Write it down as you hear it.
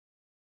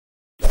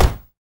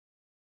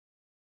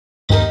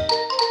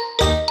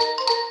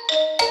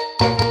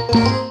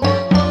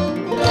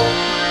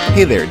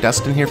Hey there,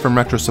 Dustin here from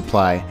Retro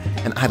Supply,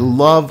 and I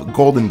love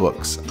golden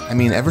books. I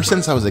mean, ever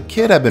since I was a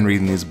kid I've been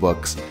reading these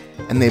books,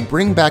 and they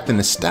bring back the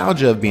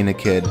nostalgia of being a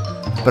kid,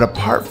 but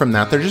apart from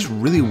that, they're just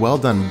really well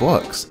done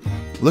books.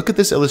 Look at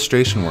this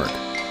illustration work.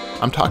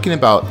 I'm talking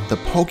about The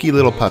Pokey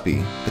Little Puppy,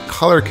 The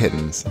Color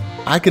Kittens,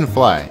 I Can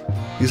Fly.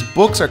 These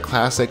books are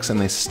classics and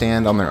they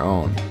stand on their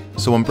own.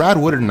 So when Brad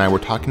Woodard and I were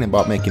talking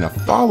about making a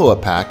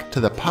follow-up pack to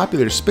the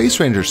popular Space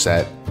Ranger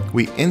set,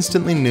 we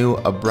instantly knew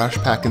a brush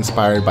pack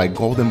inspired by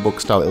golden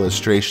book style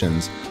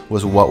illustrations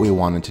was what we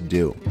wanted to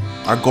do.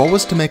 Our goal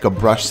was to make a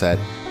brush set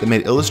that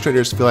made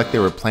illustrators feel like they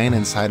were playing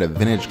inside a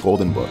vintage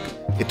golden book.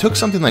 It took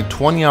something like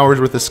 20 hours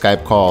worth of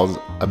Skype calls,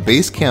 a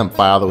Basecamp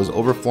file that was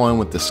overflowing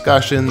with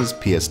discussions,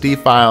 PSD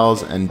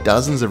files, and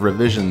dozens of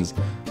revisions,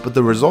 but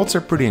the results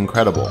are pretty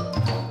incredible.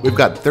 We've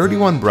got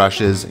 31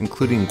 brushes,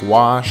 including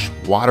gouache,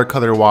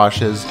 watercolor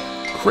washes,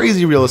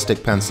 crazy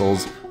realistic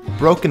pencils,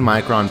 broken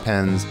micron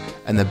pens,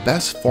 and the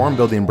best form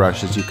building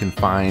brushes you can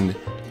find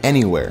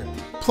anywhere.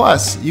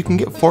 Plus, you can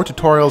get 4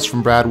 tutorials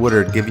from Brad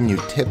Woodard giving you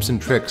tips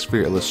and tricks for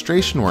your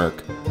illustration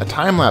work, a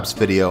time-lapse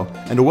video,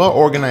 and a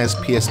well-organized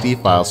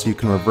PSD file so you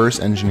can reverse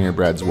engineer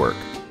Brad's work.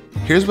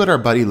 Here's what our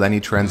buddy Lenny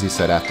Terenzi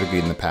said after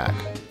getting the pack.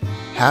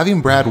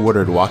 Having Brad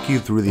Woodard walk you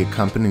through the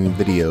accompanying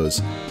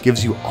videos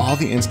gives you all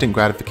the instant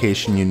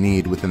gratification you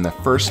need within the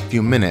first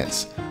few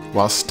minutes,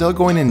 while still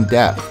going in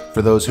depth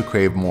for those who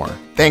crave more.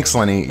 Thanks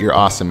Lenny, you're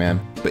awesome man.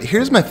 But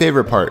here's my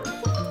favorite part.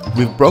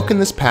 We've broken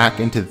this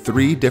pack into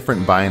 3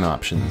 different buying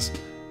options: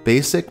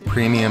 Basic,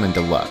 Premium, and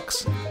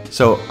Deluxe.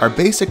 So our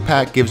Basic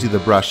pack gives you the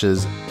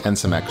brushes and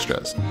some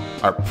extras.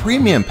 Our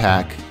Premium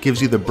pack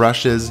gives you the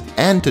brushes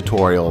and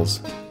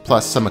tutorials,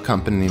 plus some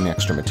accompanying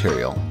extra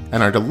material.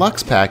 And our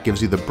Deluxe pack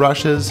gives you the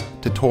brushes,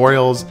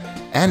 tutorials,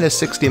 and a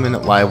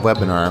 60-minute live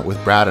webinar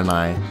with Brad and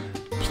I.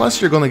 Plus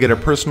you're going to get a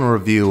personal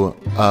review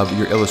of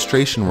your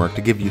illustration work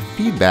to give you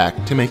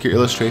feedback to make your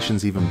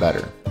illustrations even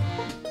better.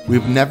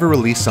 We've never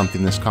released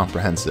something this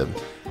comprehensive,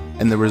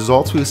 and the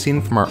results we've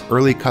seen from our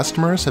early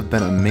customers have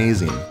been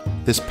amazing.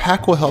 This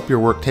pack will help your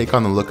work take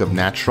on the look of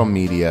natural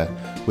media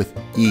with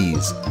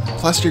ease.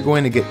 Plus you're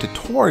going to get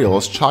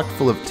tutorials chock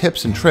full of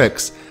tips and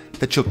tricks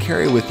that you'll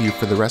carry with you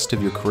for the rest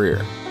of your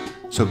career.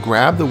 So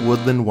grab the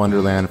Woodland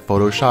Wonderland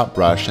Photoshop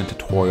brush and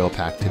tutorial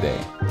pack today.